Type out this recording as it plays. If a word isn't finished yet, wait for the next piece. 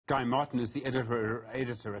Guy Martin is the editor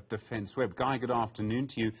at DefenceWeb. Guy, good afternoon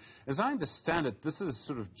to you. As I understand it, this is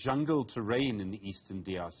sort of jungle terrain in the eastern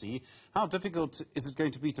DRC. How difficult is it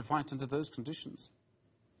going to be to fight under those conditions?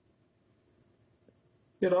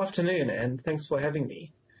 Good afternoon, and thanks for having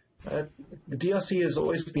me. The DRC has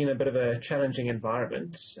always been a bit of a challenging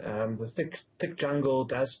environment. The thick jungle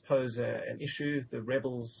does pose an issue. The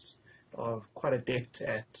rebels are quite adept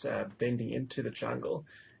at blending into the jungle,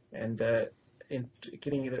 and in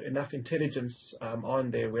getting enough intelligence on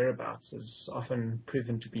their whereabouts is often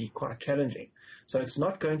proven to be quite challenging. So it's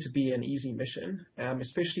not going to be an easy mission,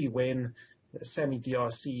 especially when the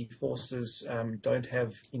SAMI-DRC forces don't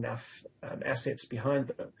have enough assets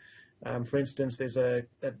behind them. For instance, there's a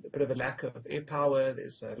bit of a lack of air power,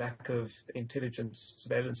 there's a lack of intelligence,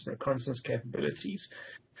 surveillance and reconnaissance capabilities,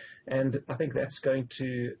 and I think that's going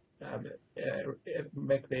to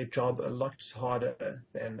make their job a lot harder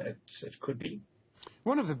than it could be.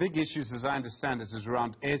 One of the big issues, as I understand it, is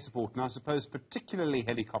around air support, and I suppose particularly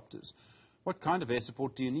helicopters. What kind of air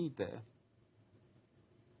support do you need there?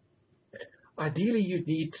 Ideally, you'd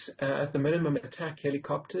need, at the minimum, attack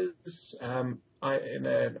helicopters. In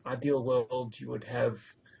an ideal world, you would have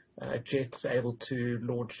jets able to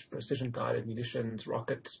launch precision-guided munitions,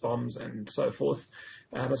 rockets, bombs, and so forth,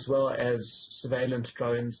 as well as surveillance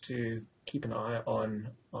drones to keep an eye on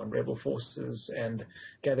rebel forces and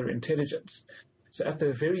gather intelligence. So at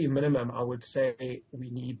the very minimum, I would say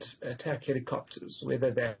we need attack helicopters,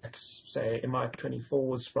 whether that's, say,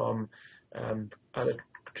 Mi-24s from other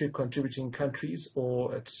troop contributing countries,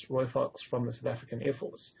 or it's Rooivalks from the South African Air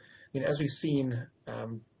Force. I mean, as we've seen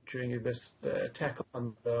during the attack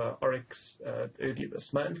on the Oryx earlier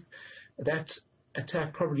this month, that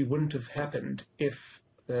attack probably wouldn't have happened if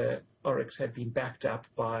the Oryx had been backed up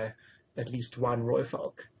by at least one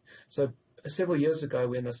Rooivalk. So several years ago,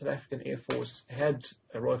 when the South African Air Force had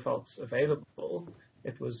Rooivalks available,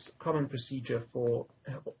 it was common procedure for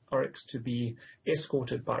Oryx to be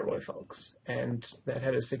escorted by Rooivalks, and that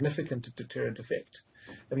had a significant deterrent effect.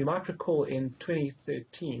 And you might recall in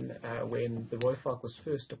 2013, when the Rooivalk was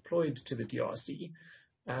first deployed to the DRC,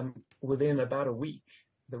 within about a week,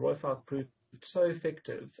 the Rooivalk proved so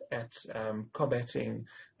effective at combating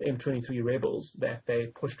the M23 rebels that they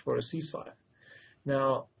pushed for a ceasefire.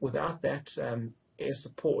 Now, without that air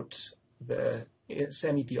support, the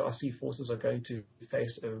SAMI-DRC forces are going to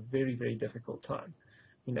face a very, very difficult time.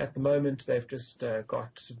 I mean, at the moment, they've just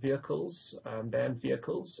got vehicles, manned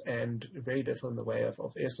vehicles, and very little in the way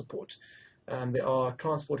of air support. There are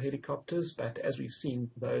transport helicopters, but as we've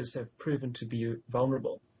seen, those have proven to be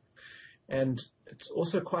vulnerable. And it's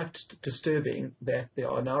also quite disturbing that there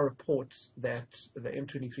are now reports that the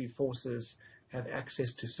M23 forces have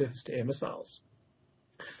access to surface-to-air missiles.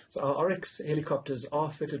 So our Oryx helicopters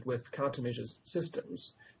are fitted with countermeasures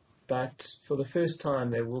systems, but for the first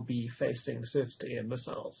time they will be facing surface-to-air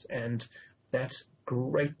missiles, and that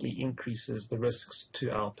greatly increases the risks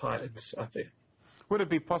to our pilots up there. Would it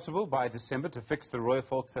be possible by December to fix the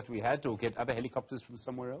Rooivalks that we had, or get other helicopters from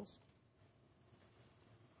somewhere else?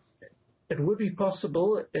 It would be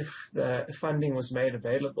possible if the funding was made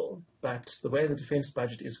available, but the way the defense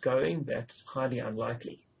budget is going, that's highly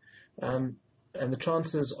unlikely. And the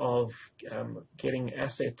chances of getting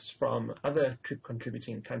assets from other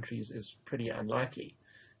troop-contributing countries is pretty unlikely.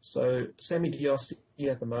 So SAMI-DRC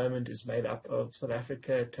at the moment is made up of South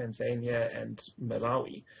Africa, Tanzania, and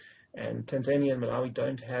Malawi. And Tanzania and Malawi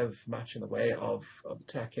don't have much in the way of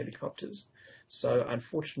attack helicopters. So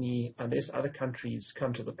unfortunately, unless other countries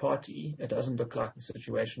come to the party, it doesn't look like the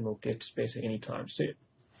situation will get better anytime soon.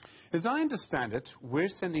 As I understand it, we're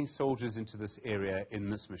sending soldiers into this area in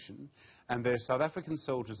this mission, and there are South African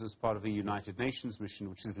soldiers as part of a United Nations mission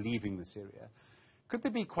which is leaving this area. Could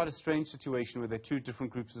there be quite a strange situation where there are two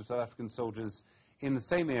different groups of South African soldiers in the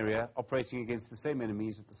same area operating against the same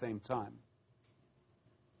enemies at the same time?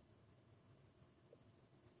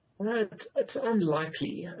 It's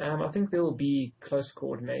unlikely. I think there will be close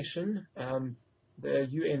coordination. The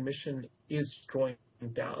UN mission is drawing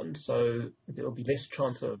down, so there will be less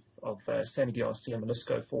chance of SAMI-DRC and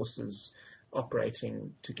MONUSCO forces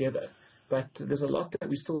operating together. But there's a lot that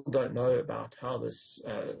we still don't know about how this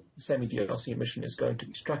SAMI-DRC mission is going to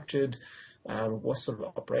be structured, what sort of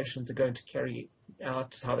operations they're going to carry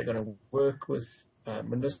out, how they're going to work with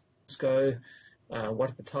MONUSCO,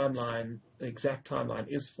 what the exact timeline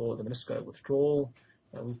is for the MONUSCO withdrawal.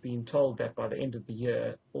 We've been told that by the end of the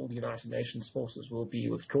year, all the United Nations forces will be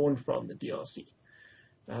withdrawn from the DRC.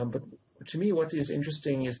 But to me, what is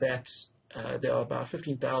interesting is that there are about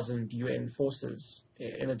 15,000 UN forces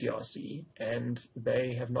in the DRC, and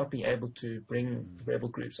they have not been able to bring rebel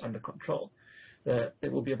groups under control. there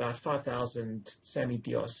will be about 5,000 SAMI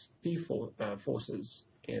DRC forces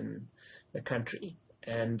in the country,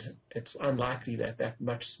 and it's unlikely that that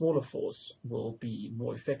much smaller force will be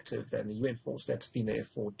more effective than the UN force that's been there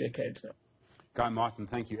for decades now. Guy Martin,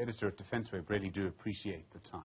 thank you. Editor at DefenceWeb, really do appreciate the time.